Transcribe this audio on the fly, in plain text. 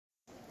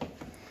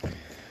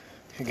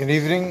Good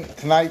evening.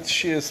 Tonight's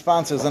shir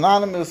sponsor is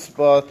anonymous,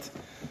 but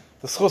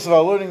the schus of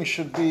our learning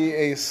should be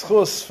a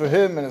schus for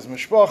him and his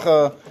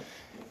mishpacha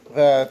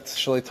that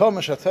shalei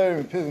tomash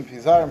aterim pivim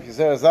pizarim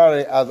pizer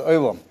zare ad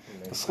olam.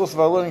 The schus of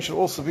our learning should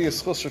also be a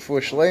schus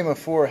for Shalema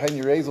for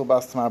Henry Rezel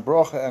Bas Tamar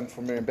Brocha and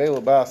for Miriam Bela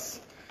Bas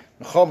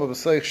Nechama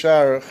B'Seich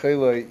Shar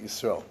Chelei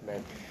Yisrael.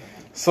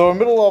 So, in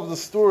the middle of the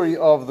story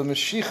of the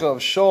Mashiach of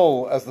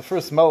Shaul as the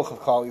first Melech of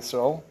Klal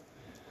Yisrael,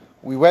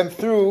 we went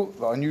through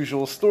the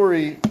unusual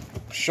story.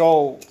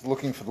 Shaul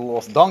looking for the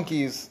lost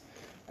donkeys,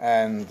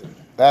 and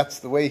that's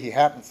the way he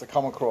happens to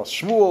come across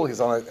Shmuel.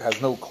 He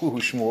has no clue who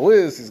Shmuel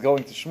is. He's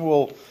going to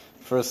Shmuel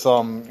for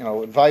some,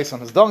 advice on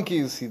his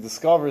donkeys. He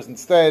discovers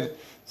instead,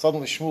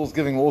 suddenly Shmuel's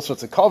giving all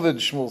sorts of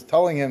coverage. Shmuel's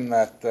telling him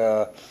that,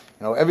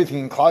 everything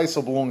in Klal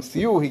Yisrael belongs to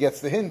you. He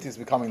gets the hint. He's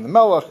becoming the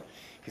Melech.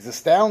 He's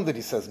astounded.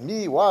 He says,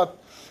 "Me, what?"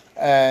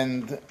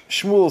 And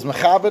Shmuel's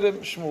mechaber him.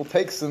 Shmuel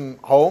takes him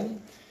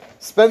home,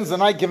 spends the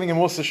night giving him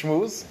Musa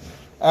Shmuz,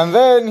 and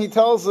then he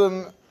tells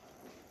him,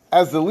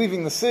 as they're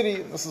leaving the city,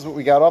 this is what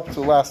we got up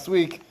to last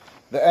week,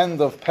 the end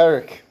of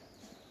Perik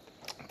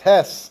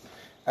Tes,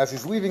 as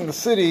he's leaving the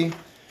city,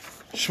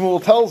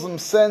 Shmuel tells him,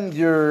 send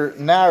your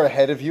nar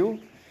ahead of you,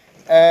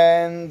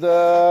 and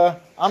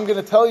I'm going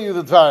to tell you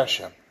the Dvar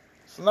Hashem.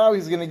 So now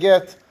he's going to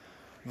get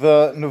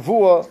the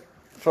Nevuah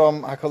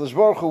from HaKadosh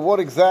Baruch Hu, what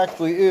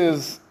exactly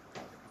is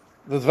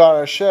the Dvar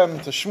Hashem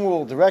to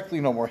Shmuel directly,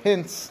 no more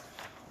hints.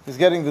 He's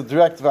getting the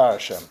direct Dvar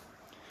Hashem.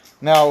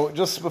 Now,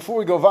 just before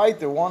we go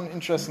weiter, one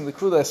interesting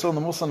likud I saw in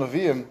the Musa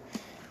Nevi'im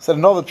said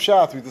another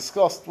pshat. We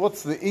discussed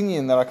what's the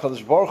inyan that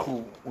HaKadosh Baruch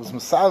Hu was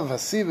Mesav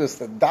Hasivus,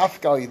 that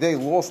Dafka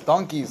Yidei lost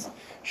donkeys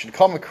should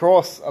come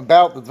across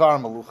about the Dvar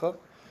Malucha.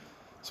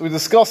 So we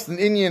discussed an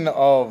inyan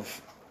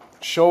of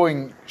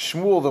showing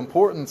Shmuel the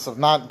importance of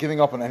not giving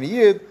up on any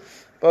yid,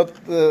 but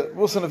the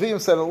Musa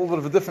Nevi'im said a little bit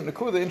of a different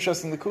likud,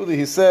 interesting likud.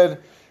 He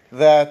said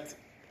that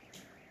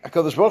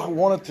HaKadosh Baruch Hu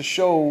wanted to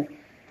show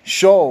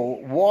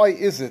Shaul why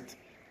is it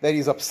that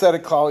he's upset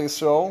at Klal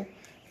Yisrael,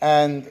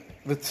 and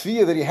the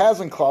tefillah that he has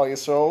in Klal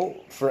Yisrael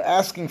for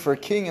asking for a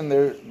king and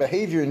their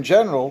behavior in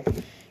general,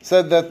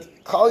 said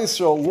that Klal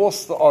Yisrael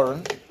lost the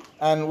Aron,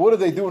 and what did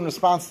they do in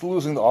response to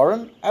losing the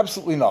Aron?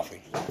 Absolutely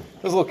nothing.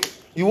 Because look,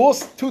 you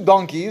lost a few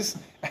donkeys,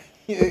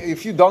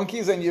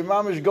 and your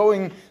mom is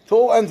going to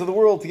all ends of the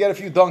world to get a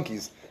few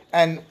donkeys.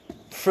 And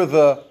for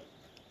the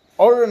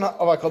Aron of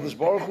HaKadosh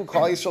Baruch Hu,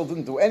 Klal Yisrael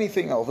didn't do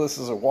anything. Although this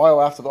is a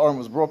while after the Aron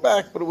was brought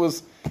back, but it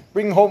was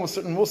bringing home a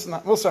certain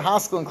Musar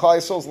Haskel and Klal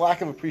Yisrael's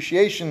lack of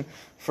appreciation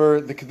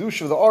for the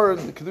Kedusha of the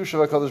Aron, the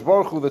Kedusha of HaKadosh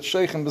Baruch Hu, that's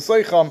Sheichem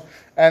B'Seicham,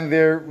 and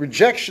their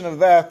rejection of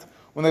that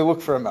when they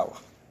look for a Melech.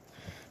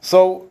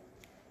 So,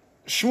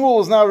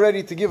 Shmuel is now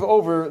ready to give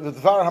over the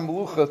Dvar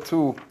HaMelucha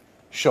to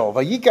Shaul.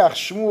 Vayikach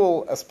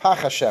Shmuel as Pach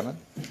HaShemen.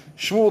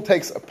 Shmuel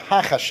takes a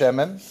Pach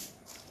HaShemen,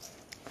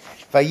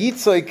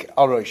 Vayitzoik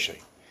al Roshei,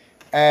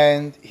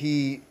 and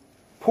he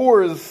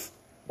pours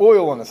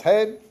oil on his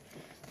head.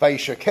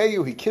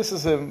 Vayishakeyu, he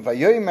kisses him.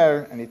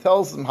 Vayomer, and he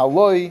tells him,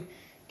 Haloi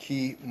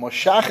ki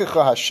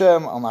moshachecha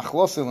Hashem al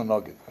nachlosi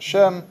l'nogid.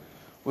 Hashem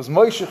was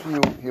moshech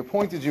you. He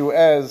appointed you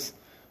as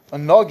a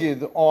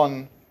nogid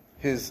on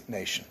his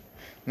nation.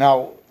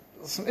 Now,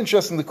 some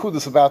interesting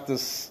likudas about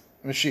this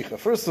Mashiach.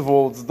 First of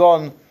all, it's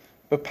done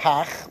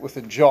bepach, with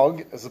a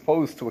jug, as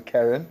opposed to a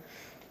keren.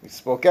 We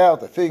spoke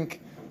out, I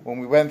think, when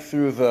we went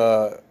through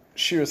the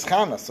Shiras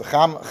Chana. So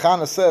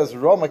Chana says,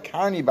 Roma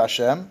Karni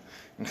Bashem,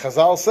 and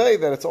Chazal say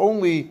that it's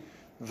only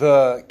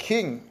the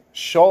king.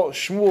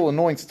 Shmuel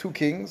anoints two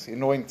kings. He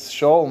anoints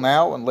Shaul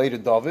now and later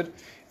David.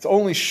 It's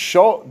only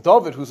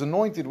David who's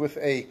anointed with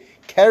a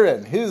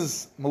keren.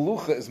 His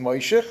melucha is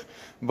Moishech,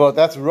 but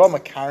that's Roma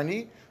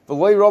Karni. The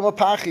loy Roma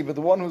Pachi, but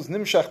the one who's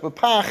Nimshach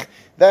B'Pach,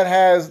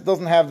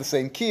 doesn't have the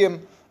same kiyum.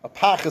 A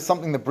Pach is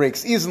something that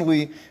breaks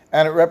easily,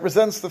 and it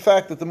represents the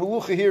fact that the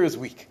melucha here is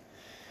weak.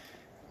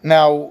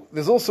 Now,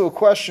 there's also a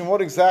question, what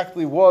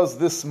exactly was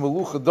this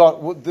melucha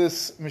done, what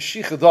this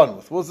Mashiach done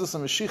with? Was this a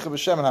Mashiach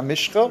b'Shemen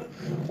HaMishcha,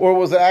 or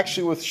was it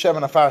actually with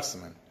Shemen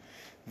HaFarsimen?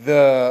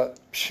 The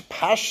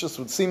Pashas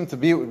would seem to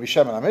be, it would be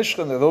Shemen HaMishcha,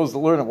 and there are those that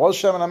learn it was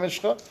Shemen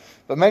HaMishcha,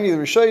 but many of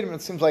the Rishonim,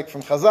 it seems like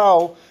from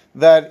Chazal,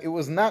 that it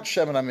was not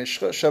Shemen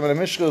HaMishcha. Shemen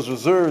HaMishcha is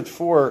reserved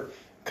for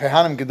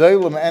Kohanim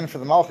Gedolim and for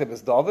the Malchei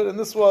Bes David, and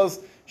this was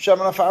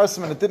Shemen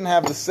HaFarsimen. It didn't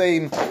have the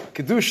same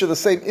Kedusha, the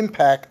same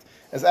impact,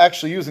 as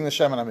actually using the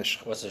Shemen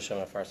HaMishcha. What's the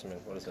Shemen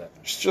HaFarsimen? What is that?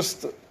 It's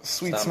just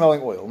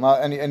sweet-smelling oil,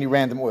 not any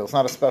random oil. It's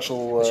not a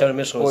special Shemen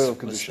HaMishcha oil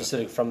was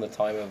specific from the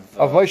time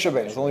of Moshe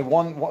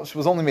Rabbeinu. It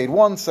was only made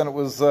once, and it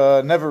was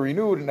never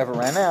renewed. It never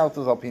ran out. It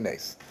was al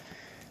pines.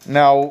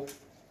 Now,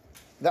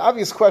 the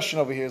obvious question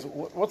over here is,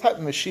 what type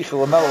of Mashiach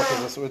L'Melech is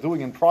this that we're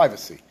doing in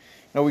privacy?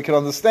 We can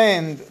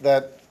understand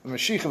that the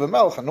Mashiach of the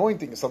Melech,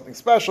 anointing, is something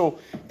special,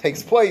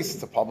 takes place,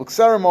 it's a public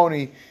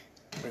ceremony, you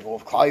bring all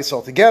of Klal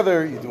Yisrael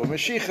together, you do a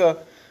Mashiach.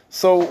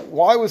 So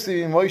why was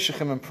he in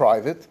Moishechim in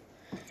private?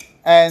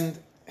 And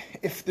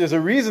if there's a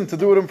reason to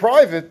do it in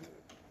private,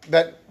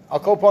 that I'll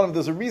call upon him,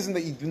 there's a reason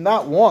that you do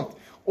not want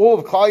all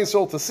of Klal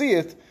Yisrael to see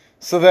it,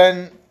 so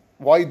then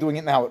why are you doing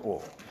it now at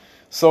all?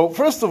 So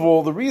first of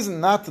all, the reason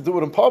not to do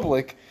it in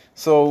public,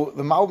 so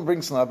the Malbim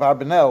brings from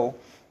Abarbanel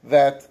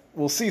that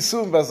we'll see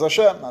soon, Bez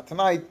Hashem, not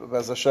tonight, but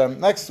Bez Hashem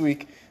next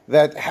week,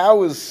 that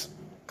how is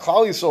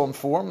Klal Yisrael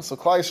informed? So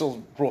Klal Yisrael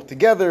is brought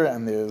together,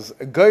 and there's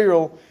a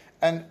Geirel,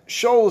 and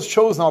Shaul is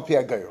chosen al pi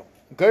Geirel.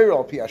 Geirel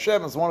al pi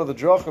Hashem is one of the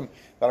drachim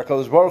that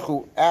HaKadosh Baruch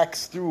Hu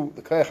acts through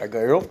the Koyach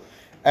HaGeirel.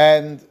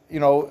 And,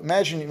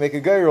 imagine you make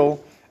a Geirel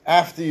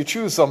after you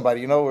choose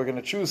somebody. We're going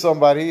to choose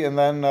somebody, and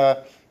then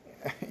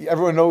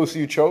everyone knows who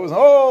you chose.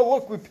 Oh,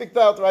 look, we picked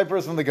out the right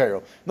person from the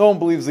Geirel. No one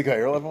believes the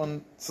Geirel.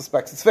 Everyone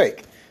suspects it's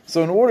fake.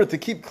 So in order to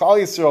keep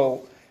Klal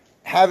Yisrael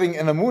having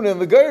an Amunah in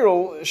the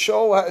Geirel,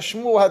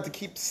 Shmuel had to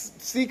keep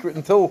secret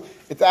until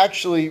it's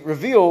actually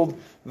revealed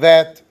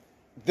that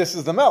this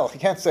is the Melech. You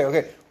can't say,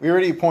 okay, we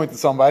already appointed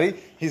somebody,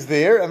 he's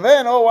there, and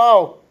then, oh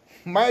wow,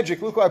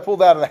 magic, look what I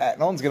pulled out of the hat.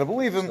 No one's going to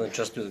believe him. So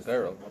just do the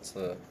Geirel. What's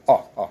the...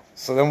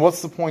 So then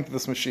what's the point of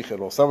this Mashiach at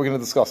all? So that we're going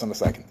to discuss in a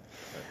second.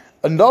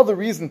 Another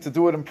reason to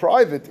do it in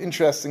private,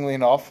 interestingly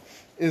enough,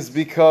 is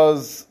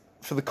because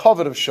for the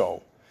covet of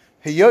Shaul,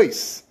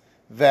 Heyos,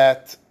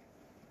 that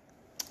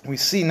we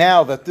see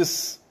now that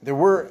there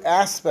were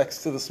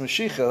aspects to this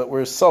Mashiach that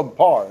were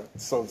subpar,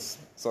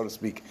 so to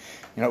speak.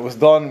 It was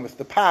done with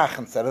the Pach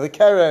instead of the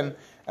Keren,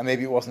 and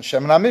maybe it wasn't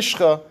Shemen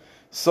HaMishcha.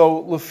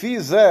 So, Lefi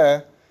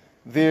Zeh,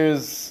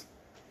 there's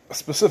a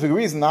specific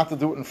reason not to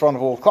do it in front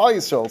of all Klal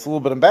Yisrael. It's a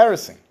little bit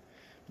embarrassing.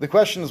 The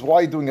question is, why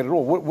are you doing it at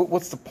all?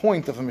 What's the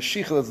point of a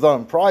Mashiach that's done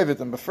in private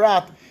and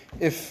Befrat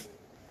if,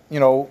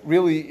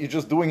 really you're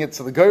just doing it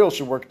so the Geirel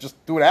should work?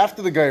 Just do it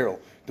after the Geirel.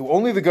 Do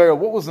only the Geirel.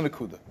 What was the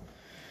Nekuda?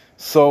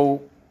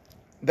 So,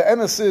 the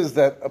emes is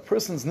that a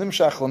person's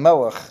Nimshach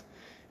L'Melech,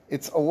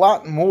 it's a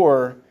lot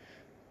more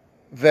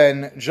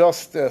than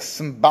just a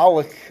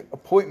symbolic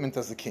appointment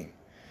as a king.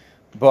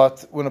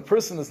 But when a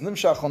person is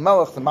Nimshach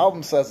L'Melech, the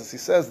Malbim says, as he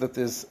says, that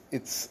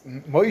it's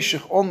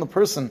Moishich on the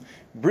person,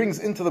 brings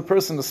into the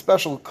person a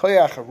special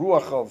koyach, a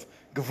ruach of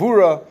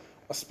gevura,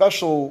 a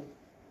special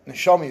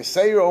neshama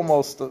yiseir,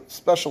 almost a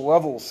special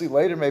level. We'll see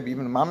later, maybe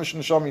even a mamish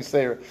neshama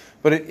yiseir.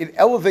 But it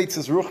elevates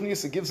his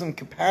ruchnius. It gives him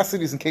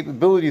capacities and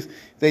capabilities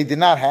they did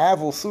not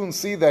have. We'll soon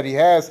see that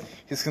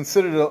he's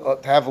considered to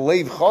have a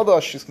leiv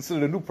chadash. He's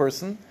considered a new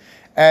person.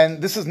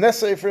 And this is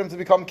necessary for him to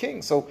become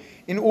king. So,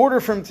 in order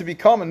for him to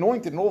become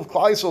anointed, and all of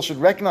Klal Yisrael should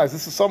recognize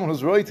this is someone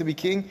who's ready to be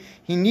king,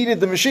 he needed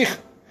the Mashiach.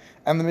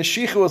 And the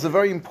Mashiach was a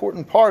very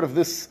important part of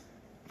this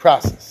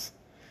process.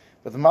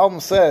 But the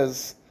Malbim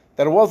says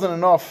that it wasn't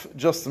enough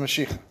just the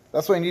Mashiach.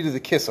 That's why he needed the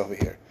kiss over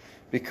here.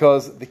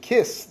 Because the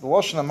kiss, the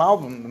Lashon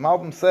HaMalbim, the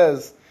Malbim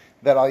says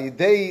that al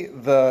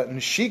yidei the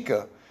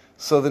Neshika,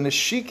 so the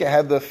Neshika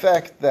had the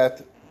effect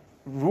that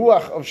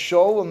Ruach of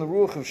Shaul and the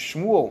Ruach of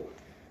Shmuel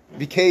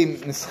became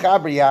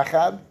nischaber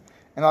yachad,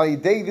 and al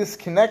yidei this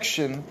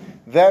connection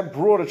that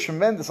brought a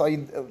tremendous the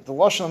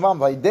lashon of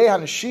Malbim al yidei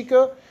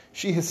haneshika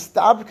she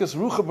histabkas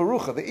rucha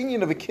barucha, the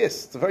inyan of a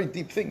kiss. It's a very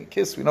deep thing. A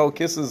kiss, we know, a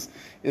kiss is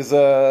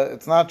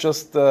it's not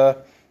just there's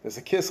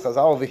a kiss. Chazal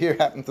over here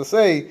happened to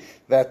say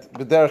that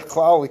b'derech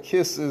klal a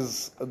kiss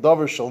is a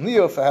davar shel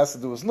niyuf. It has to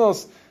do with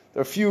nus. There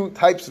are a few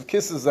types of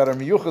kisses that are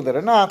miyuchad that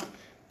are not.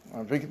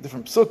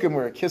 Different psukim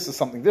where a kiss is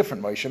something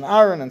different, Moshe and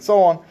Aaron and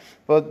so on.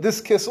 But this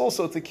kiss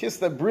also, it's a kiss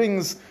that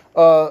brings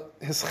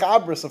his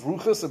chabris of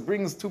ruchas. It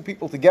brings two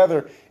people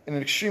together in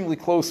an extremely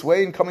close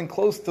way, and coming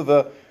close to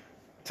the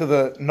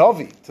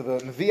Navi, to the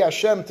Navi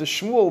Hashem, to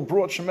Shmuel,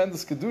 brought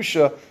tremendous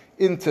kedusha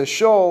into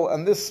Shaul,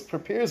 and this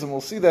prepares him.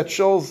 We'll see that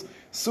Shaul's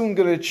soon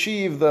going to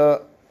achieve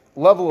the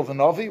level of a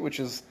Navi, which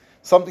is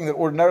something that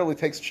ordinarily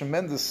takes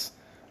tremendous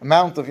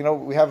amount of,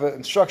 we have an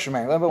instruction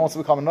manual. Everyone wants to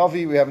become a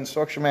Navi, we have an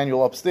instruction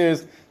manual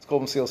upstairs. It's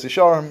called Mesilas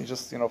Yesharim. You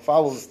just,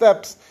 follow the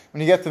steps.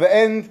 When you get to the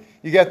end,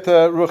 you get to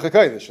Ruach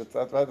HaKodesh.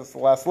 That's the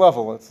last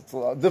level. It's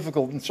a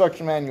difficult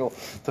instruction manual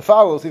to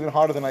follow. It's even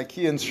harder than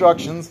IKEA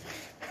instructions.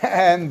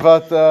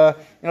 But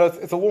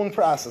it's a long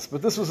process.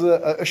 But this was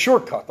a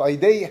shortcut. The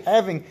idea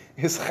having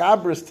his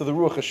chabris to the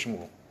Ruach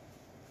HaShmuel.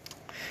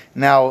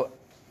 Now,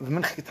 the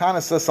Mincha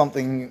Ketana says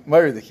something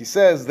meridik. He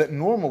says that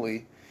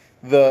normally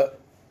the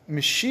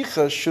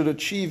Mashiach should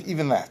achieve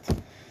even that.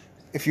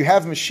 If you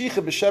have Mashiach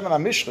b'Shemen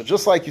HaMishcha,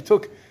 just like you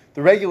took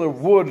the regular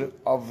wood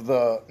of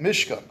the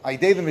Mishkan,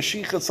 Aidei the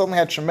Mashiach suddenly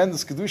had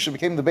tremendous Kedusha,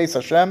 became the Beis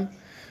Hashem.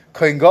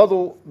 Kohen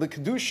Gadol, the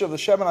Kedusha of the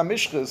Shemen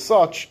HaMishcha is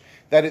such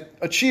that it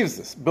achieves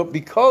this. But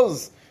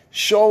because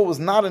Shaul was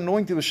not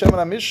anointed with Shemen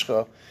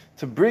HaMishcha,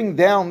 to bring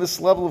down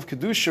this level of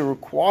Kedusha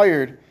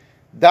required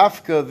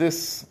dafka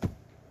this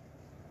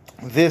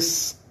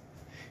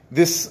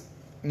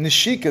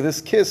neshika,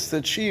 this kiss, to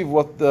achieve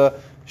what the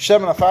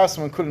Shemen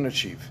HaFarsim couldn't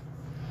achieve.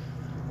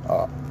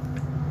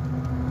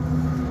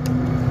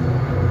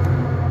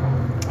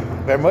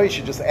 Ber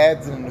Moshe just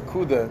adds in a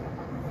Nakuda,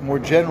 more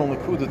general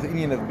Nakuda, the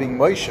Indian of being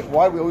Moshe.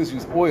 Why do we always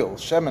use oil,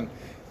 Shemen,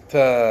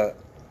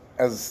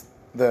 as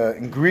the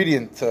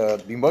ingredient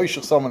to be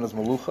Moshe someone as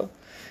Malucha?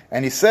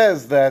 And he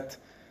says that,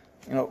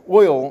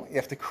 oil, you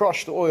have to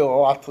crush the oil a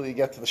lot till you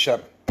get to the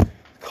Shemen.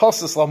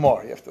 Kosis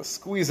lamar, you have to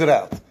squeeze it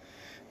out.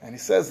 And he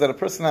says that a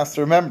person has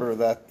to remember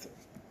that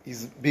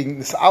he's being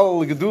this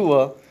al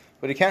gedula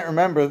but he can't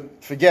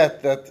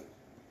forget that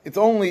it's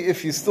only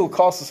if he's still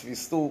cautious, if he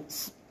still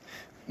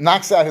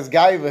knocks out his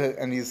gaiva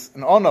and he's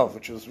an onov,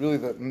 which was really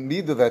the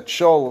midah that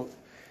Shaul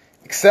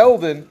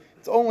excelled in.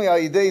 It's only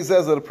Ayidei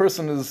says that a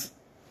person is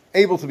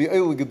able to be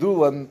Eil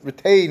Gedula and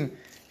retain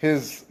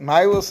his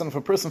milus, and if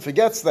a person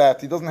forgets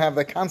that, he doesn't have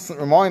that constant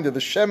reminder, the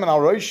Shemen al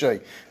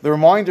Roshei, the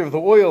reminder of the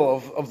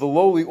oil, of the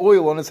lowly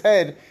oil on his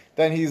head,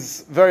 then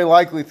he's very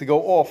likely to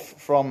go off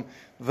from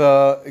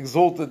the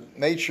exalted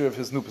nature of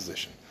his new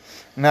position.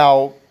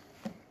 Now,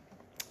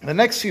 the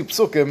next few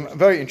psukim,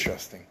 very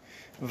interesting.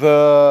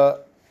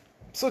 The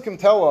psukim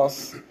tell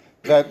us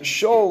that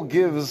Shmuel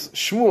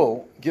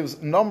gives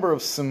a number of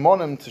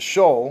simonim to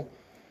Shaul,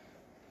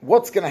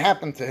 what's going to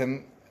happen to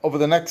him over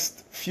the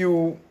next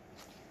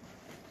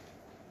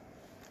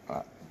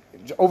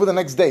over the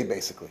next day,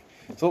 basically.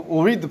 So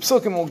we'll read the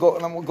psukim,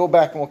 and then we'll go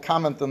back and we'll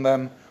comment on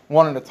them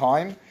one at a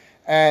time.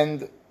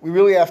 And we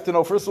really have to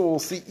know, first of all, we'll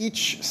see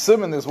each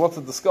simon is what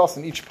to discuss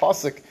in each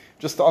pasuk,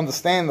 just to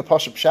understand the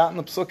pashup pshat in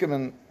the psukim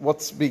and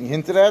what's being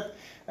hinted at.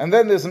 And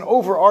then there's an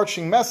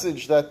overarching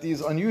message that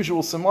these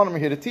unusual simonim are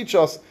here to teach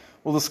us,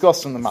 we'll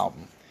discuss from the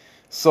Malbim.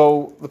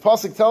 So the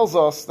pasuk tells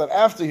us that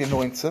after he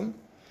anoints him,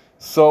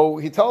 so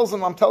he tells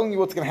him, I'm telling you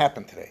what's going to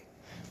happen today.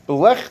 When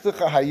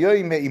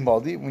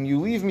you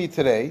leave me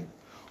today,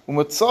 you're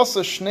going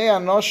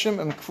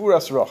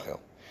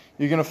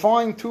to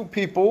find two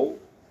people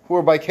who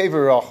are by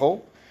Kever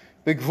Rachel,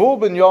 Bigvul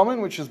ben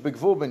Yamin, which is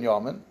Bigvul ben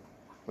Yamin,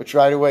 which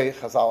right away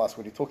Chazal asks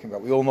what are you talking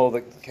about. We all know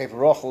that Kever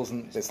Rachel is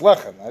in Beis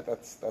Lechem, right?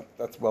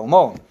 That's well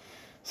known.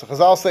 So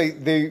Chazal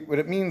say what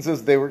it means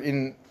is they were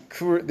in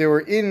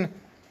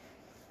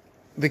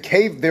the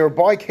cave. They were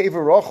by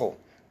Kever Rachel.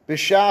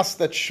 B'shas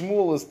that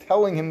Shmuel is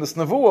telling him this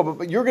nevuah,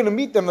 but you're going to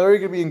meet them. They're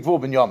going to be in Gvul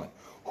ben Yamin.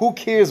 Who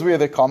cares where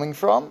they're coming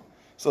from?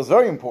 So it's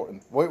very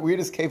important. Where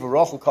does Kever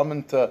Rachel come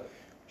into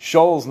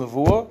Shaul's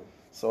nevuah?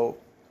 So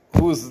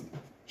who is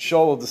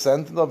Shaul a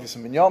descendant of? He's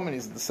from ben Yamin.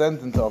 He's a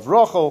descendant of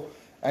Rachel,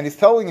 and he's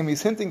telling him,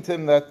 he's hinting to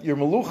him that your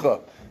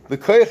melucha, the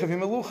koyach of your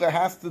melucha,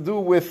 has to do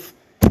with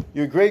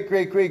your great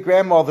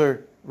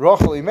grandmother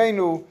Rachel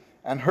Imenu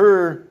and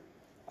her.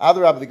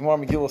 Adarab, the Gemara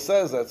Megillah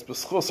says that it's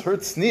b'schus her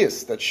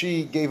tznius, that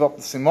she gave up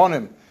the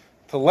simonim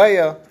to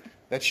Leah,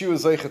 that she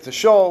was zeicha to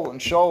Shaul,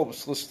 and Shaul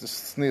b'schus the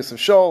tznius of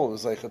Shaul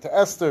was zeicha to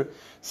Esther.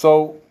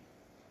 So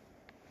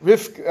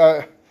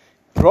Rachel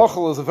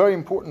is a very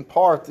important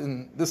part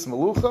in this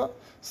melucha.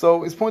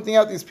 So he's pointing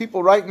out these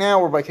people right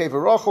now are by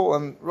Kever Rachel,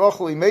 and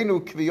Rachel Imenu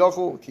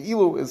Kviyachol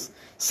Ki'ilu is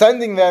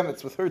sending them.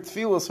 It's with her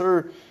tefillas,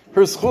 her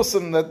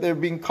schusim, that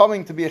they're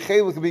coming to be a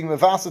chelik, being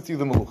mevasa to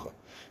the melucha.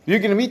 You're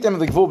going to meet them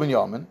in the Gvul ben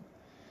Yamin.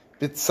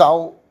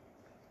 Bitzeltzach,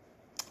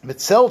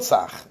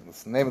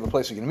 that's the name of the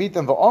place you're going to meet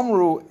them.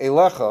 Va'amru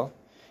elecha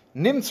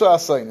nimtzu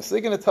asaynis.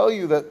 They're going to tell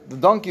you that the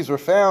donkeys were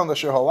found.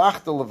 Asher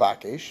halachta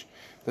levakesh.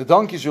 The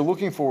donkeys you're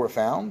looking for were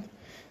found.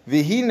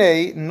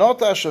 V'hine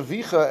nota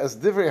shavicha as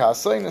divrei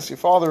hasaynis. Your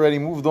father already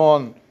moved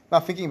on,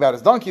 not thinking about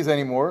his donkeys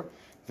anymore.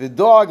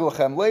 V'dog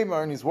lechem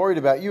leimar, and he's worried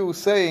about you,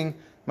 saying,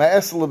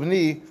 Ma'es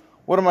lebni,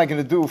 what am I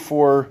going to do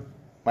for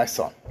my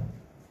son?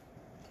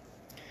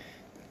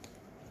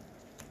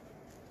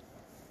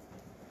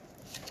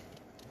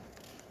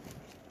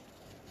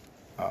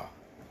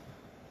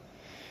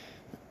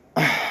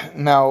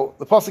 Now,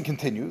 the pasuk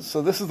continues.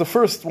 So this is the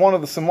first one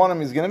of the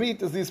simonim he's going to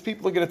meet, is these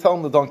people are going to tell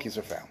him the donkeys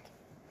are found.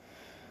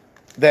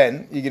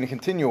 Then, you're going to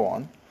continue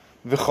on.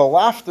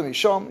 V'chalafta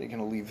misham, you're going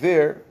to leave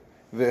there.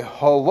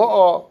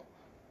 V'hala'a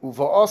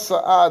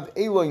uva'asa ad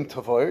eloin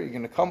tavar, you're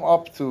going to come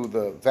up to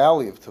the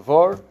valley of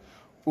Tavar.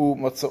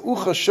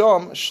 U'matza'ucha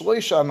sham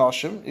shleisha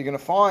anashim, you're going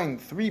to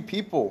find three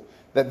people,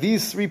 that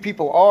these three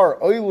people are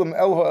Oilim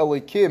Elho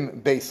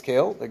Elikim Beis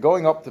Kel. They're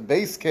going up to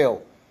Beis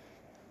Kel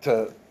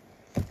to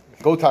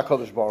go to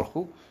HaKadosh Baruch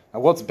Hu.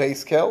 Now what's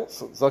Beis Kel?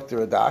 So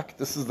Zaktir Adak.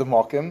 This is the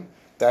Mokim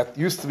that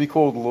used to be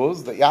called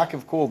Luz, that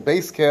Yaakov called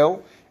Beis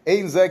Kel,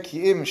 Ein Zek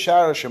Yim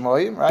Shara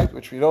Shemayim, right?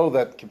 Which we know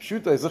that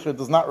Kipshuta Zikr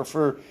does not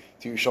refer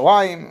to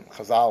Yerushalayim.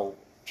 Chazal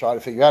try to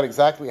figure out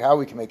exactly how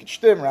we can make it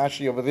shtim.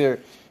 Rashi over there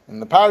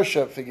in the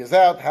parasha figures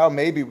out how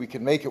maybe we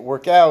can make it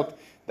work out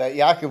that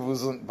Yaakov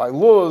was by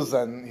Luz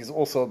and he's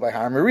also by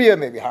Har Moriah.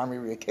 Maybe Har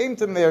Moriah came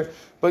to him there.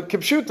 But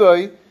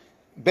Kipshuta,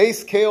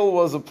 Beis Kel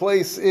was a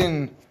place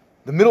in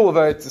the middle of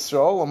Eretz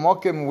Yisrael, a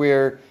mokim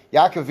where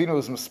Yaakov Avinu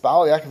was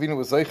mispal, Yaakov Avinu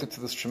was zeicha to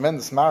this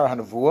tremendous Mara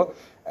HaNevuah,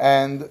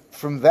 and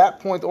from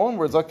that point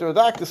onwards, Dr.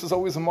 Adak, this is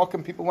always a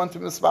mokim people went to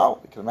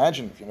mispal. You can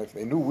imagine if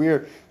they knew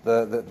where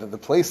the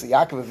place that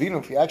Yaakov Avinu,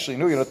 if you actually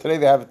knew, today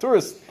they have a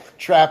tourist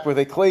trap where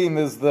they claim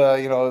is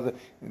the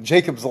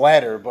Jacob's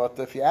ladder, but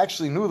if you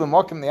actually knew the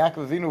mokim, the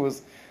Yaakov Avinu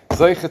was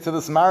zeicha to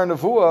this Mara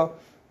HaNevuah,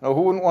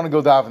 who wouldn't want to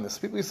go daven this?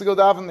 People used to go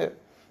daven there.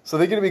 So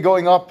they're going to be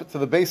going up to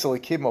the Beis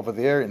Elikim over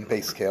there in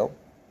Beis Kel.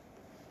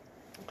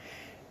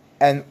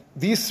 And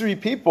these three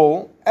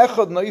people,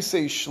 Echad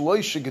Noisei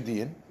Shloisha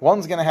Gedian,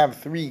 one's going to have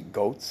 3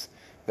 goats.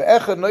 The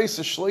Echad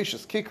Noisei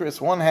Shloishas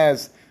Kikris, one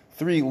has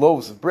 3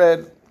 loaves of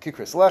bread,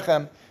 Kikris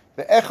Lechem.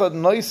 The Echad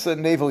Noisei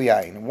Nevel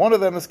Yain, one of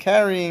them is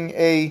carrying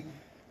a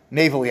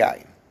Nevel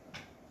Yain.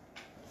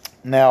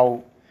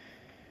 Now,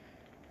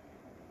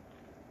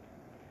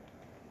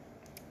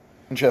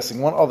 interesting.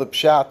 One other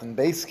pshat in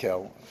Beis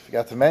Kel I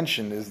forgot to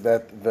mention is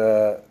that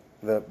the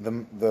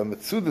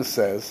Metzudah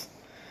says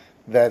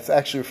that it's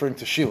actually referring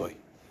to Shilei.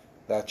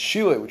 That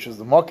Shilei, which is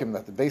the Mokim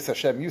that the Beis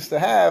Hashem used to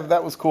have,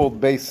 that was called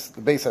the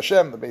Beis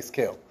Hashem, the Beis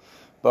Kel.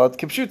 But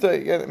Kipshuta,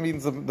 again, it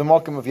means the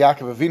Mokim of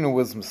Yaakov Avinu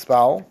was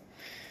Mispal.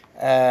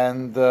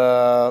 And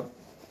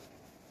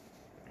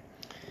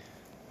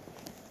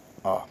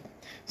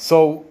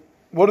so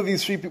what are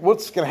these three people?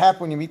 What's going to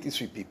happen when you meet these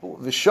three people?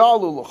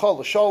 Vishalu l'chol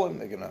l'shalom,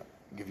 they're going to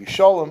give you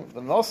shalom.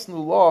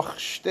 V'nosnu loch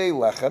shtei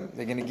lechem,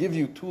 they're going to give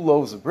you 2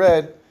 loaves of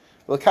bread.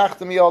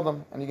 V'lekachtem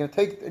yodam, and you're going to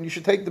take, and you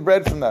should take the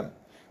bread from them.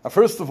 Now,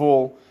 first of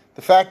all,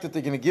 the fact that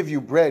they're going to give you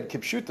bread,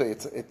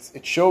 kipshuta,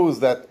 it shows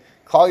that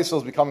Klal Yisrael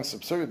is becoming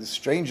subservient. The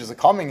strangers are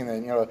coming, and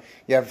then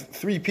you have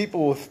 3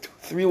 people with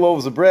 3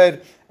 loaves of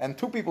bread, and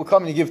 2 people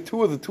come, and you give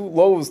 2 of the 2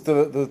 loaves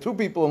to the 2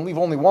 people, and leave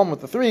only 1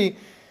 with the 3,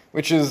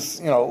 which is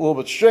a little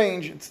bit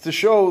strange. It's to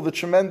show the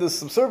tremendous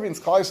subservience.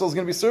 Klal Yisrael is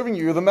going to be serving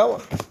you. You're the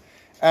melech,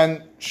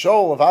 and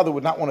Shaul Avada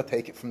would not want to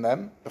take it from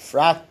them.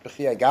 Befrat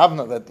b'chiyah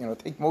gavna, that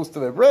take most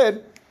of their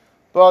bread,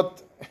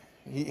 but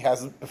he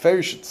has a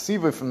ferish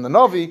tziva from the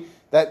Navi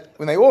that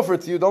when they offer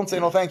it to you, don't say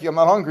no, thank you, I'm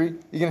not hungry.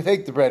 You're going to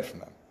take the bread from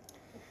them.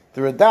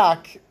 The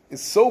Radak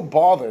is so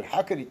bothered.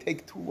 How could he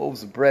take 2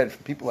 loaves of bread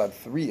from people who have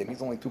 3, and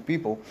he's only 2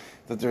 people?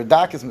 That the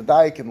Radak is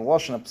medayik in the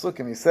Lashon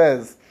HaPsukim. He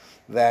says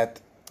that,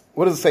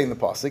 what does it say in the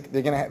pasuk?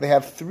 They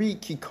have 3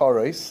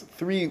 kikaros,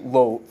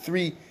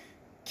 3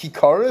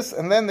 kikaros,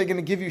 and then they're going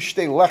to give you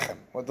shtei lechem.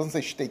 Well, it doesn't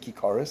say shtei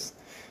kikaros.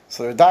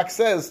 So the Radak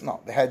says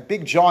no. They had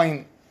big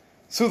giant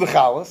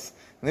sudachalas,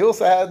 and they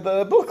also had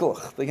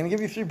bilkelach. They're going to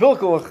give you 3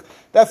 bilkelach.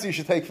 That's what you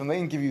should take from them.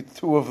 They can give you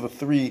 2 of the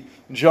 3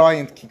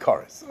 giant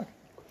kikaros.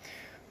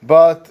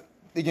 But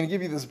they're going to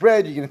give you this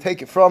bread, you're going to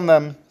take it from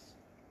them.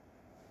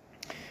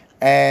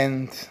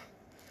 And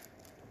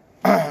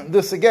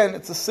this, again,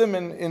 it's a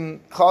siman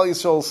in Klal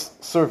Yisrael's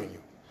serving you.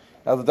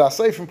 Now, the Das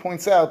Seifrim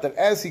points out that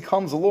as he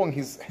comes along,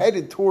 he's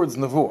headed towards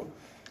Nevuah.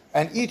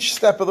 And each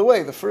step of the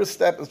way, the first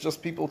step is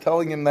just people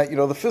telling him that,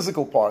 the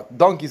physical part,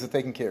 donkeys are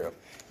taken care of.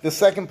 The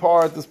second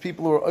part is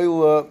people who are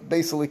Oila,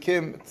 Beis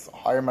Elikim, it's a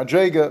higher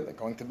Madrega, they're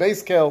going to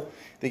Beis Kel,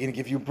 they're going to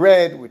give you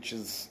bread, which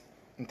is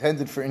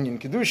intended for Inyan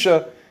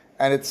Kedusha,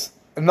 and it's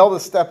another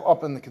step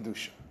up in the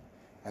Kedusha.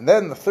 And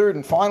then the third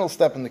and final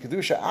step in the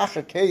Kedusha,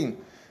 Acha Kain,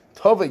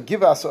 Tove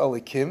Givas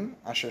Elikim,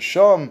 Asher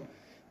Sham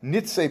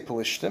Nitzei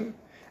Pelishtim.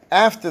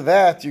 After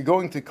that, you're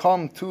going to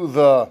come to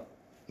the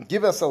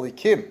Givas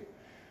Elikim,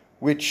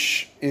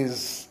 which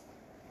is,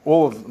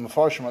 all of the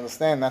Mefarshim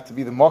understand that to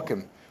be the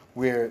Mokim,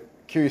 where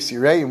Kiryas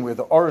Yireim, where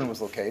the Aron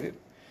was located.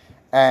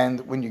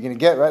 And when you're going to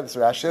get, right, this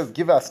Rashi says,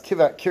 Givas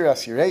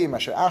Kiryas Yireim,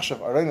 Asher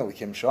Ashav Aron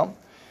Elikim Sham.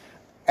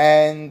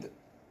 And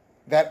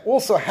that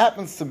also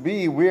happens to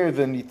be where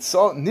the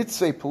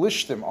Nitzvei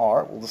Pelishtim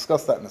are. We'll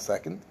discuss that in a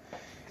second.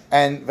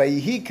 And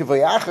Vayihi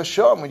K'vayacha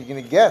Sham, when you're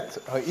going to get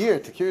Ha'ir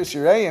to Kiryas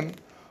Yireim,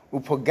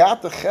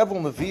 Upogata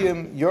Chevel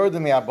Neviim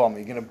Yordim Yabama.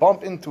 You're going to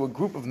bump into a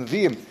group of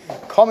Neviim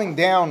coming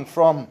down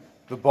from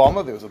the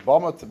Bama. There was a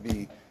Bama to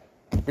bring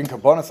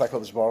Karbonis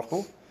HaKadosh Baruch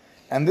Hu.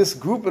 And this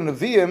group of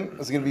Neviim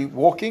is going to be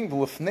walking,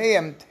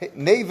 V'lefneim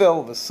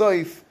Nevel,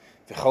 V'soif,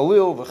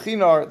 V'chalil,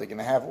 V'chinar. They're going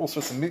to have all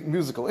sorts of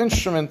musical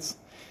instruments.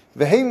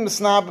 V'heim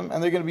Misnabim,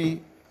 and they're going to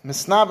be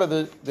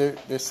Misnaba.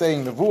 They're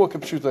saying Nevuah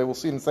Kipshuta. We'll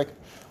see in a second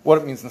what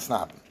it means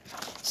Misnabim.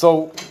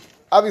 So,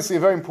 obviously, a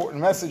very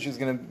important message. He's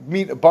going to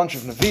meet a bunch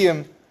of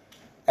Nevi'im,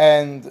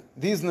 and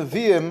these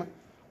Nevi'im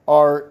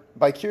are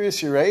by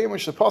Kiryas Yireim,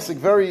 which the pasuk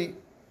very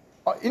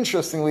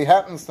interestingly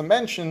happens to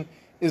mention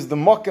is the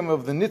Mokim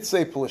of the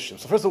Nitzei Pelishtim.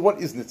 So, first of all,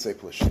 what is Nitzei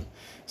Pelishtim?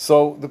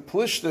 So, the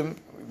Pelishtim,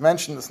 we've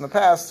mentioned this in the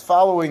past,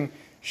 following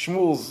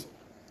Shmuel's,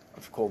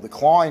 if you call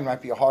decline,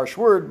 might be a harsh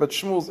word, but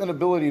Shmuel's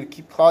inability to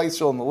keep Klal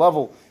Yisrael on the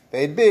level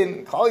they had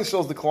been, Klal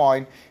Yisrael's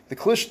decline, the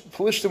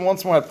Pelishtim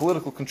once more had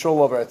political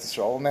control over Eretz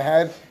Yisrael, and they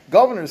had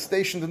governors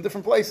stationed in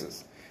different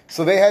places.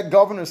 So they had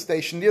governors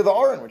stationed near the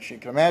Aron, which you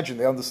can imagine.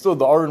 They understood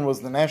the Aron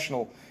was the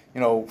national,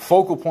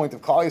 focal point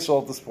of Klal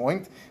Yisrael at this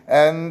point,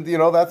 and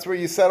that's where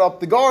you set up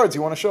the guards.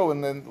 You want to show,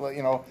 and then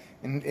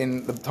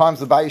in the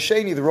times of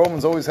Bayesheni, the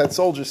Romans always had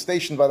soldiers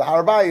stationed by the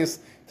Har Bayis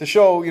to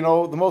show,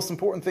 the most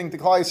important thing to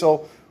Klal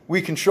Yisrael.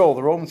 We control.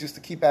 The Romans used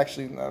to keep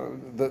actually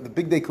the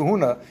Big Day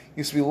Kahuna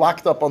used to be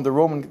locked up under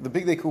Roman. The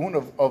Big Day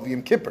Kahuna of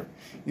Yom Kippur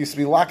used to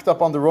be locked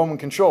up under Roman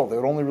control. They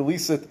would only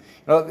release it.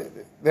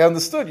 They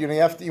understood. You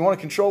want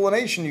to control a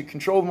nation. You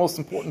control the most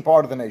important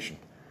part of the nation.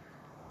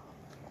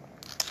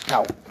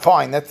 Now,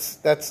 fine. That's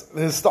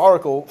the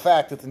historical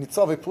fact that the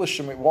Nitzavei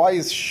Pelishtim. Why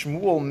is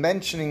Shmuel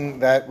mentioning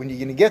that when you're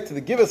going to get to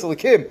the Givas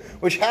Elikim,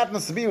 which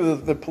happens to be where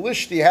the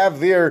Pelishti have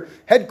their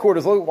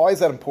headquarters? Why is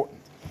that important?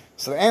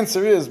 So the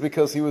answer is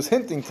because he was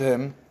hinting to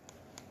him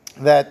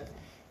that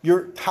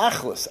your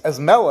tachlis as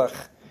melech,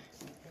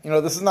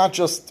 this is not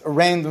just a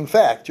random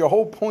fact. Your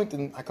whole point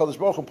in HaKadosh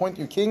Baruch Hu, point in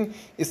your king,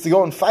 is to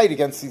go and fight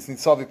against these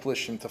Nitzavei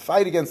Pelishtim, to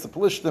fight against the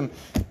Pelishtim,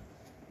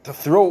 to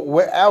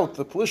throw out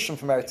the Pelishtim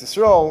from Eretz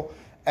Yisrael.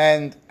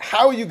 And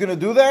how are you going to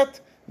do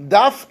that?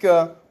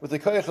 dafka with the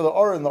koyach of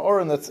the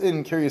Oren that's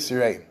in Kiryas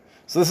Yiraim.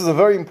 So this is a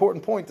very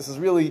important point. This is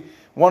really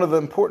one of the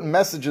important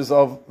messages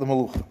of the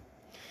Malucha.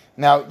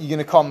 Now, you're going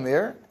to come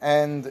there,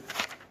 and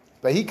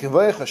a group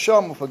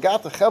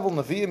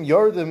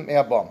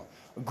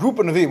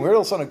of Nevi'im. Where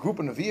else on a group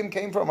of Nevi'im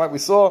came from? Right? We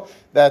saw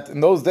that in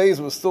those days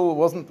it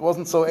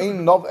wasn't so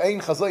ein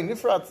chazay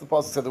nifrat. The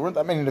pasuk said there weren't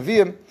that many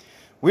Nevi'im.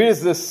 Where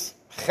does this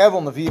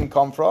Chevel Nevi'im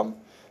come from?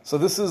 So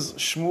this is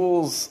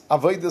Shmuel's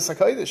Avodas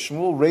HaKodesh.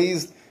 Shmuel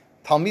raised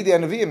Talmidei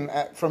Nevi'im.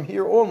 From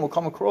here on, we'll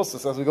come across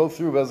this as we go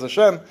through Be'ez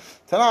Hashem.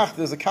 Tanakh,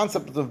 there's a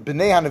concept of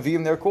Bnei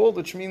HaNevi'im they're called,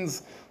 which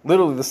means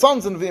literally the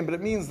sons of Nevi'im, but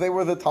it means they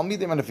were the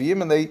Talmidei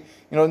Nevi'im, and they,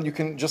 you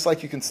can, just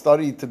like you can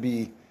study to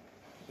be,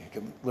 you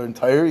can learn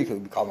Torah, you can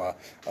become a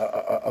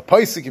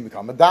Paisik, you can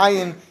become a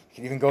Dayan, you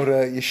can even go to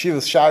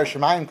Yeshivas Sha'ar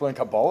Shemayim to learn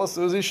Kabbalah,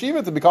 so it was a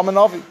Yeshiva to become a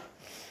Navi.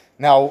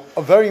 Now,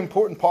 a very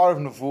important part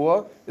of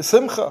Nevuah is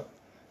Simcha.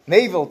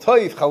 Navel,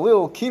 Toif,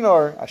 Khalil,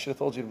 Kinar. I should have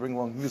told you to bring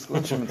along musical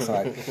instruments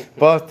tonight.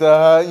 But,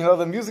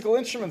 the musical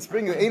instruments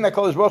bring Eina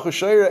Kodesh Baruch Hu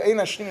Sheira,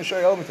 Eina Shechina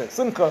Sheira Elmitek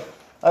Simcha.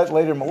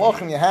 Later in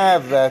Malachim you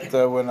have that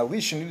when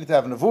Elisha needed to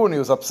have Nevuah and he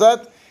was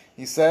upset,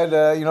 he said,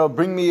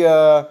 bring me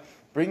a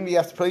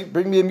musician.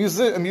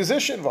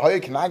 V'hoye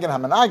K'nagin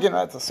HaManagin.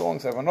 That's a song,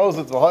 so everyone knows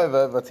it. V'hoye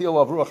V'til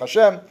Av Ruach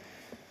Hashem.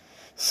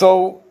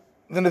 So,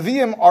 the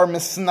Nevi'im are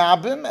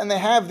misnabim, and they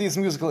have these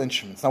musical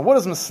instruments. Now, what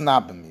does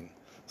misnabim mean?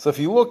 So if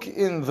you look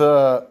in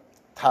the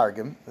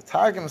Targum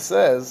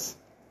says,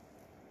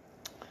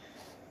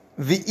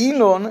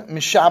 V'inon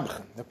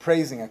mishabchen, they're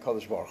praising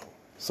HaKadosh Baruch Hu.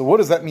 So what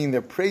does that mean,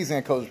 they're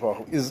praising HaKadosh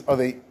Baruch Hu? Are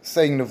they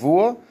saying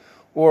Nevuah,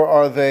 or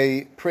are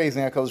they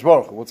praising HaKadosh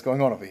Baruch Hu? What's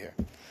going on over here?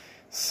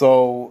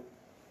 So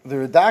the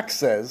Radak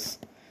says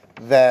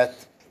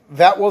that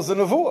was a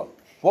Nevuah.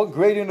 What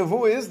greater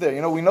Nevuah is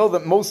there? We know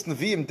that most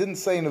Nevi'im didn't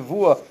say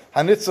Nevuah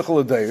hanitzach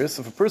l'deiris.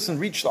 If a person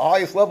reached the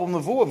highest level of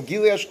Nevuah, of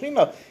Gilei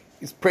Hashchina,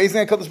 he's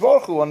praising HaKadosh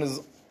Baruch Hu on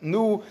his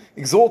new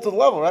exalted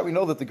level, right? We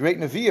know that the great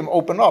Nevi'im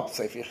open up.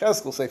 Sefer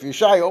Yechezkel, Sefer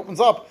Yeshaya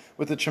opens up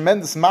with the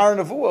tremendous Mar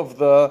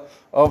Nevuah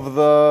of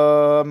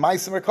the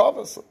Ma'aseh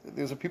Merkavos.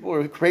 These are people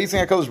who are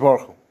praising HaKadosh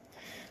Baruch Hu.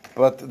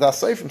 But the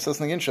Asayfim says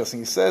something interesting.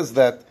 He says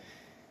that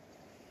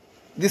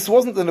this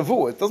wasn't the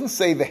Nevuah. It doesn't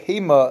say the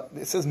Hema.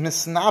 It says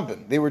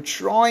Misnabim. They were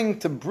trying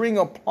to bring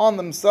upon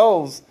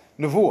themselves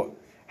Nevuah.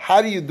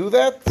 How do you do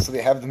that? So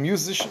they have the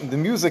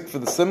music for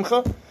the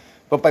Simcha,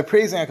 but by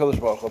praising HaKadosh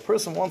Baruch Hu. A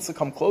person wants to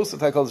come closer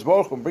to HaKadosh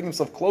Baruch Hu and bring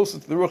himself closer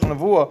to the Ruach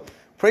Nevuah.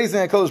 Praising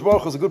HaKadosh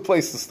Baruch Hu is a good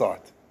place to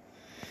start.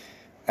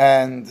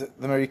 And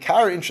the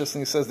Merikara,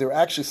 interestingly, says they were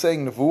actually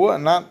saying Nevuah,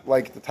 and not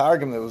like the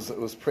Targum that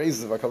was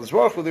praises of HaKadosh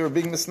Baruch Hu. They were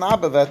being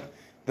misnaba that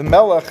the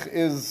Melech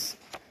is,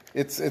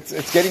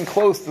 it's getting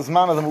close to the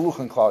Zman of the Meluch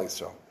in Klal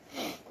Yisrael.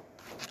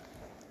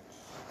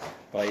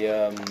 By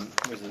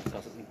where's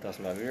it?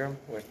 Doesn't matter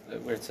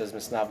where it says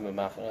misnabim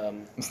mach.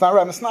 It's not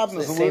right. Misnabim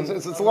is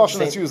it's a lashon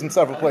that's used in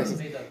several places.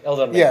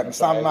 Yeah,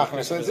 misnabim mach.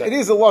 So it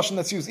is a lashon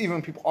that's used even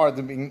when people are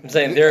being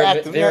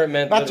active. They're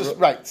meant not just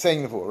right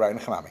saying the Nevuah, right in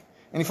Chanami,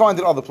 and you find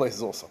it in other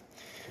places also.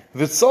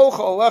 V'tzolcha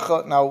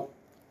alecha. Now,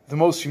 the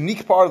most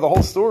unique part of the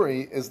whole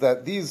story is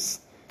that these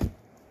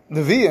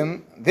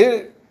Nevi'im,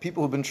 they're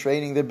people who've been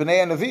training. They're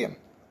bnei Nevi'im,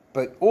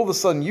 but all of a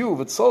sudden you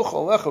v'tzolcha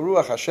alecha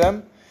ruach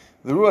Hashem.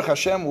 The Ruach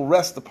Hashem will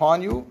rest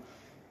upon you,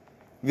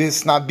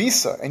 this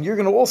nabisa, and you're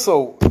going to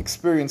also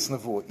experience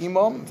Nevuah.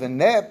 Imam,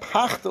 v'neh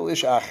pachtel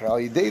ish acher. Al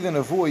yidei the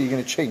Nevuah, you're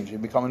going to change. You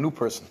become a new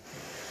person.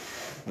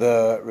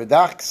 The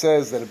Radak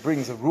says that it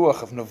brings a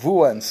Ruach of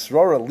Nevuah and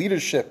Srora,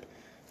 leadership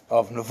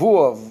of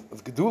Nevuah,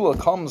 of Gedula,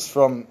 comes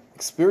from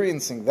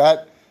experiencing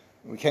that.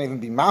 We can't even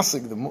be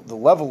masig, the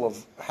level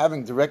of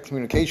having direct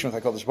communication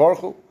with HaKadosh Baruch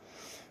Hu.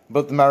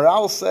 But the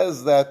Maral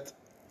says that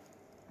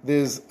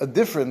there's a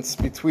difference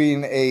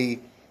between a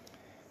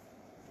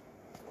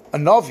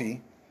Navi,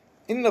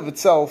 in and of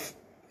itself,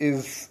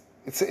 it's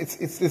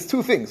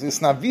two things. It's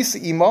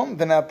Navisa Imam,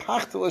 then a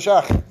Pachtel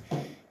Ashach.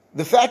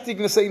 The fact you're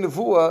going to say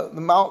Nevuah,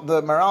 the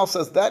Maral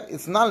says that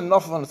it's not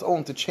enough on its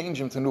own to change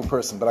him to a new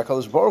person. But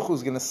HaKadosh Baruch Hu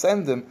is going to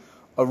send him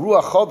a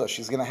Ruach Chodesh.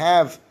 He's going to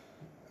have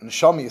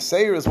Neshama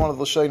Yisrael is one of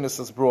the Lashonos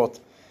that's brought.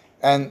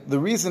 And the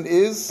reason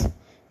is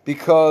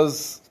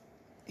because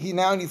he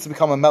now needs to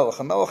become a Melech.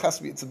 A Melech has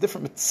to be, it's a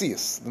different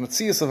Metzias. The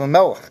Metzias of a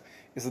Melech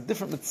is a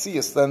different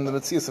Metzias than the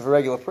Metzias of a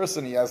regular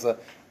person. He has a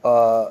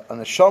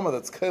neshama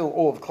that's killed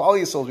all of Klal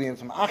Yisrael, being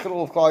from Achad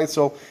all of Klal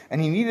Yisrael, and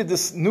he needed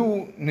this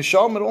new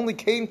neshama. It only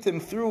came to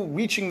him through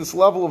reaching this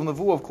level of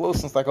Nevuah of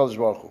closeness to HaKadosh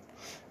Baruch Hu.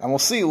 And we'll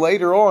see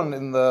later on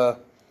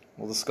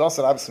we'll discuss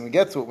it obviously when we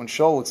get to it, when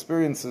Shaul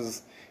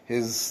experiences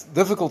his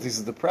difficulties,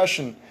 his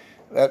depression,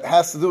 that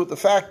has to do with the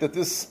fact that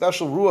this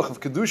special Ruach of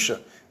Kedusha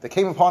that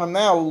came upon him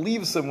now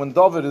leaves him when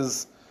David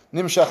is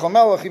Nimshach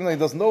HaMelech, even though he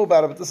doesn't know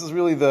about it, but this is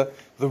really the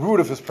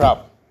root of his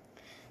problem.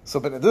 So,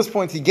 but at this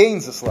point, he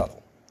gains this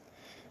level.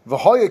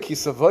 V'hoya ki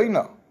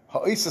savoyna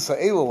ha'oises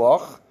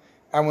ha'elalach,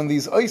 and when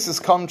these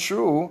oises come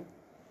true,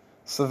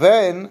 so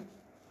then,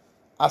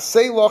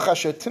 asei loch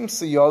asher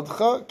timsa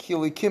yodcha ki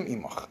likim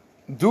imach.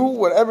 Do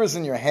whatever's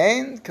in your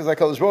hand, because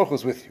HaKadosh Baruch Hu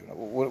is with you.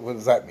 What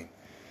does that mean?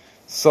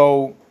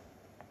 So,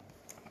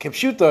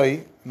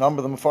 Kipshutai, a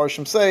number of the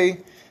Mefarshim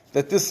say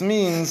that this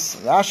means,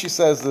 Rashi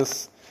says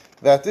this,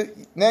 that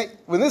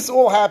when this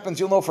all happens,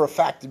 you'll know for a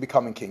fact you're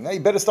becoming king. Now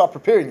you better start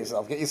preparing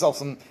yourself. Get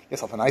yourself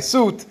a nice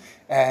suit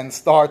and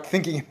start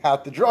thinking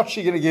about the drush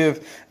you're going to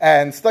give.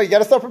 And you got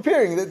to start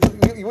preparing.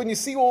 When you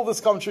see all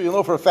this come true, you'll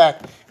know for a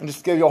fact. And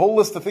just give you a whole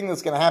list of things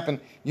that's going to happen.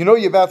 You know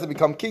you're about to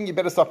become king. You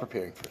better start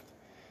preparing for it.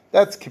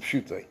 That's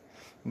kipshutai.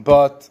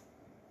 But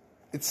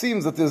it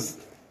seems that there's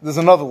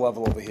another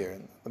level over here.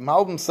 And the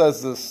Malbim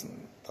says this.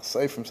 The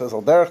Seifrim says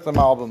al derech the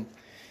Malbim,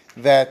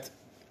 that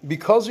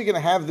because you're going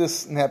to have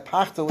this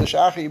nepachta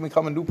l'shacha, you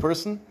become a new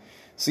person,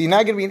 so you're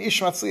not going to be an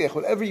ish matzliach.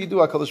 Whatever you do,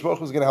 HaKadosh Baruch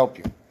Hu is going to help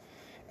you.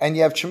 And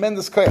you have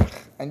tremendous koyach.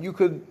 And you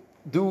could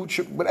do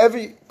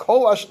whatever,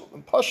 kol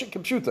pashik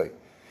kipshutai.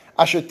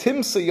 Asher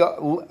timsa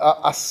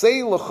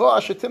asay l'cha,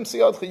 asher timsa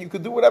yadcha, you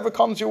could do whatever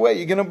comes your way.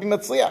 You're going to be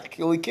matzliach.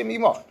 Kilikim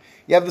imach.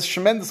 You have this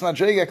tremendous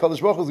madrega,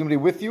 HaKadosh Baruch Hu is going to be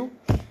with you.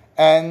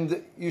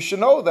 And you should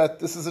know that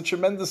this is a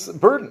tremendous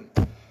burden.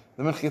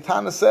 The Minchas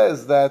Tana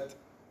says that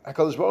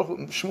HaKadosh Baruch Hu,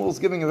 Shmuel is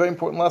giving a very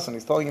important lesson.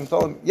 He's telling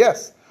him,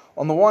 yes,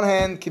 on the one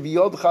hand,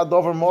 kiviyodcha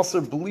dover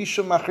moser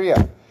b'lisha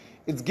machriya.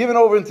 It's given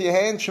over into your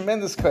hand,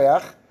 tremendous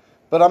koyach,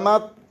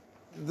 but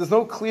there's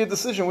no clear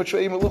decision which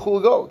way Melucha will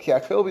go. Ki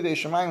akel b'dei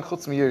shemayim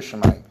chutz miyir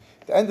shemayim.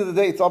 At the end of the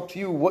day, it's up to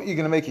you what you're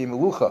going to make a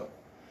Melucha.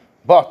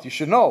 But you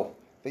should know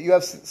that you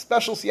have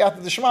special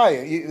siyata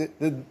d'shmaya.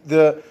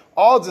 The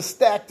odds are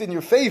stacked in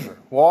your favor.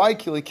 Why?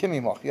 Kili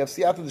kimimach. You have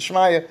siyata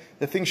d'shmaya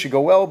that things should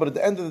go well, but at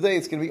the end of the day,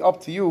 it's going to be up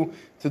to you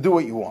to do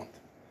what you want.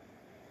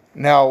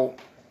 Now,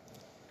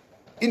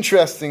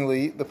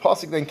 interestingly, the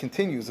pasuk then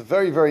continues, a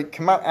very, very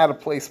come out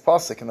of place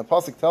pasuk, and the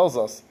pasuk tells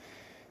us,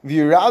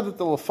 "V'yiradet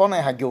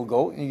lefanei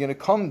haGilgal," and you're going to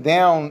come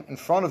down in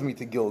front of me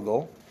to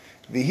Gilgal.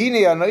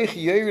 V'hinei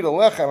anochi yerid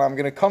alecha, and I'm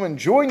going to come and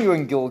join you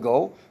in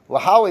Gilgal.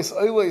 Lahales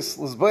oiles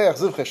l'zbayach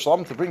zivchei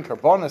shalom, to bring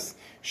karbonis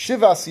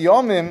shivas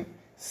yomim,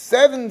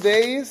 7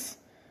 days.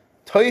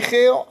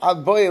 Toichel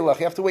ad boyelach.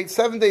 You have to wait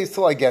 7 days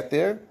till I get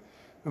there.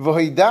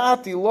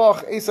 V'hoidati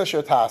loch esa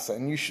shertasa,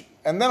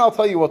 and then I'll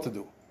tell you what to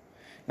do.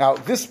 Now,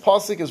 this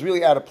pasuk is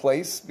really out of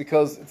place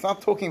because it's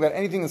not talking about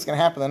anything that's going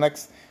to happen the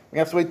next. We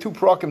have to wait 2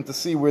 prakim to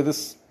see where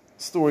this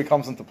story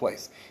comes into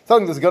place. It's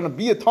telling there's going to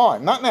be a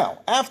time, not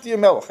now, after your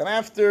melech and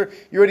after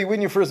you already win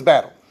your first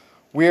battle,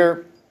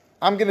 where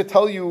I'm going to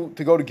tell you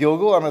to go to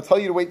Gilgal. I'm going to tell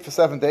you to wait for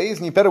 7 days,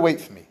 and you better wait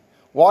for me.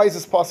 Why is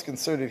this pasuk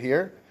inserted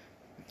here?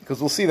 Because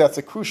we'll see that's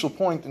a crucial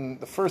point in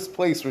the first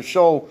place where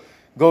Shaul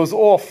goes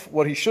off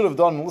what he should have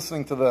done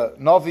listening to the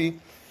Navi,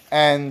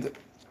 and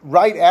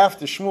right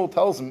after Shmuel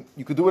tells him,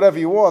 you could do whatever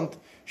you want,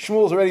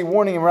 Shmuel's already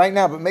warning him right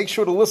now, but make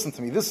sure to listen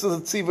to me. This is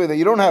a tzivah that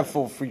you don't have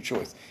full free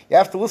choice. You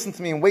have to listen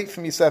to me and wait for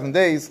me 7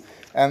 days,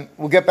 and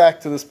we'll get back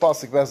to this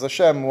pasuk, Be'ez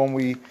Hashem, when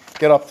we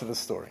get up to this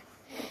story.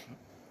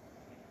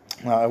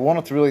 Now, I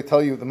wanted to really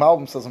tell you, the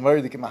Malbim says, I'm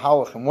very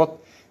mahalach, and what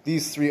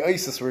these 3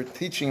 Isis were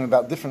teaching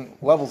about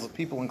different levels of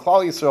people in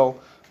Klal Yisrael,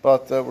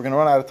 but we're going to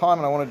run out of time,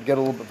 and I wanted to get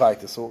a little bit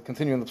weiter. So we'll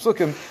continue in the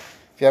Psukim.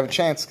 If you have a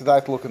chance,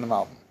 kedai to look in the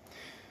Malbim.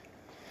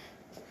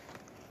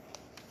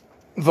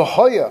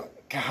 V'hoya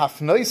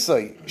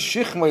kahafnoisai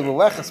shichmei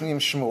l'leches miyim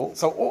Shmuel.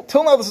 So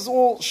till now, this is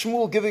all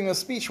Shmuel giving a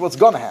speech. What's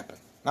going to happen?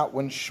 Now,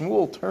 when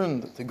Shmuel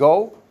turned to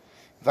go,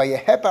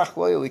 vayehepach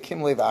lo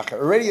yelikim leivacher.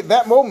 Already at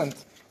that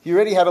moment, he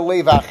already had a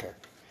leivacher.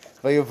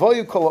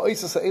 Vayavoyu kol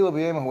ha'oisas ha'ela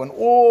b'yemahu. And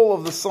all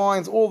of the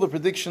signs, all the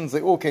predictions,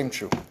 they all came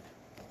true.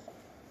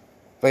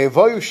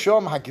 Vayavoyu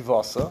shom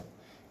ha'givasa.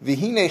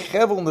 V'hinei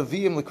chevel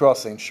neviim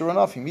l'krasein. Sure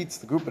enough, he meets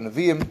the group of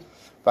neviim.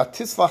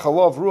 V'titzlach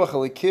alav ruach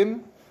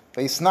elikim.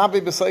 And he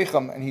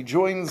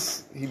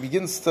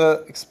begins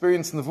to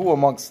experience nevuah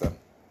amongst them.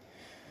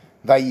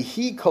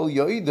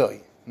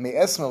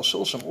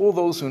 All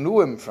those who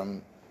knew him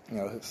from,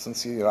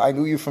 since I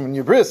knew you from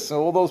your bris,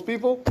 so all those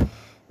people.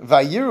 And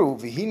they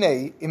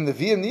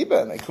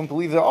couldn't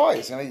believe their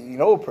eyes. You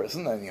know a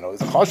person, and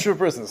he's a chashuv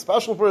person, a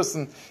special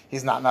person.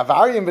 He's not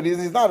Navarian, but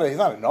he's not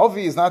a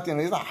Novi. He's not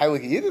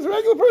Heilig Yid. He's a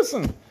regular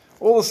person.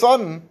 All of a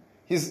sudden,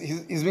 he's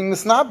being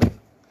misnabi.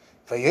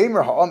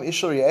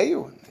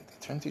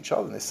 Turn to each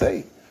other and they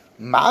say,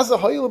 Maza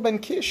Hoyle ben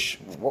Kish.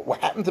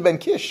 What happened to Ben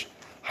Kish?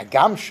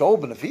 Hagam Shol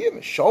ben Nevi'im?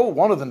 Is Shol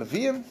one of the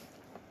Nevi'im?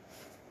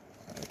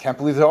 They can't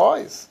believe their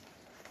eyes.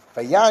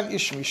 Vayan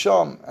Ish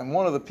Misham, and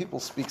one of the people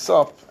speaks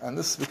up, and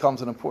this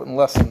becomes an important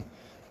lesson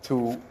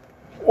to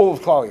all of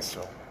Klal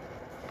Yisrael,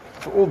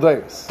 for all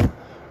days.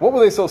 What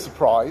were they so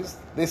surprised?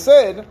 They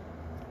said,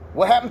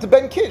 what happened to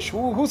Ben Kish?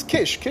 Who's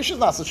Kish? Kish is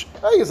not such.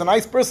 Hey, he's a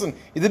nice person.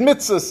 He did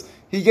mitzvahs.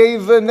 He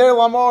gave Ner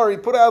Lamar. He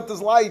put out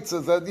his lights.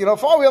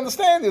 Fine, we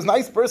understand. He's a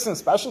nice person, a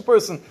special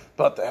person.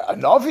 But a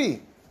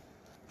Navi.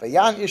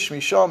 Vayan Ish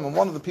Misham, and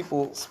one of the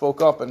people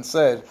spoke up and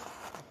said,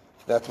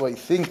 that's why you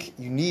think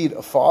you need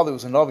a father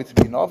who's a Navi to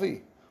be a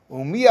Navi.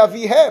 Umi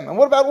Avihem. And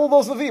what about all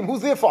those Navim?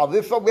 Who's their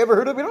father? We ever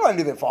heard of it? We don't know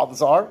who their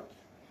fathers are.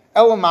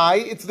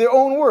 Elamai, it's their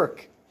own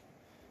work.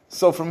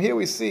 So from here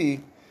we see,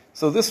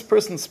 so this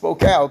person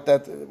spoke out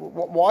that,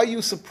 why are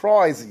you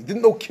surprised? You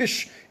didn't know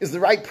Kish is the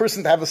right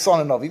person to have a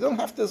son and Navi. You don't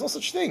have to, there's no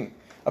such thing.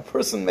 A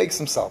person makes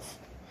himself.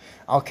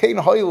 Al Kain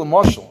Hoyle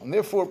Moshel, and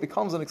therefore it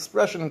becomes an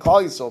expression in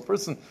Klal Yisrael. A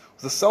person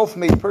who's a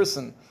self-made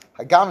person,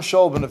 Hagam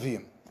Shaul ben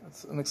Avim.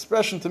 It's an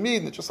expression to me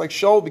that just like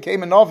Shaul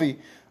became a Navi,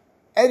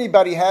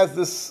 anybody has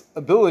this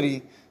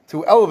ability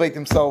to elevate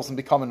themselves and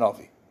become a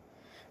Navi.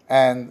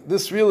 And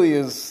this really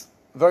is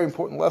a very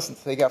important lesson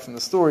to take out from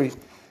the story.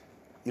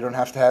 You don't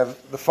have to have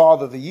the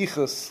father, the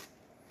yichus.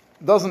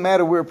 It doesn't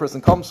matter where a person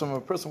comes from. If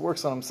a person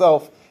works on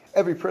himself,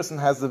 every person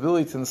has the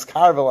ability to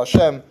niskar vel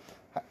Hashem,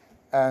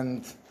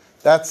 and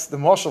that's the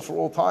mashal for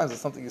all times.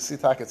 It's something you see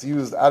it's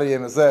used Ariyeh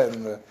Mezeh,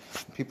 and the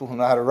people who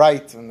know how to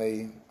write, when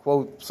they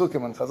quote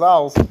psukim and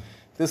chazals,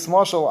 this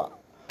mashal,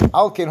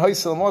 al ken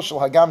hoysel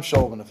mashal hagam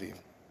shol ben aviv.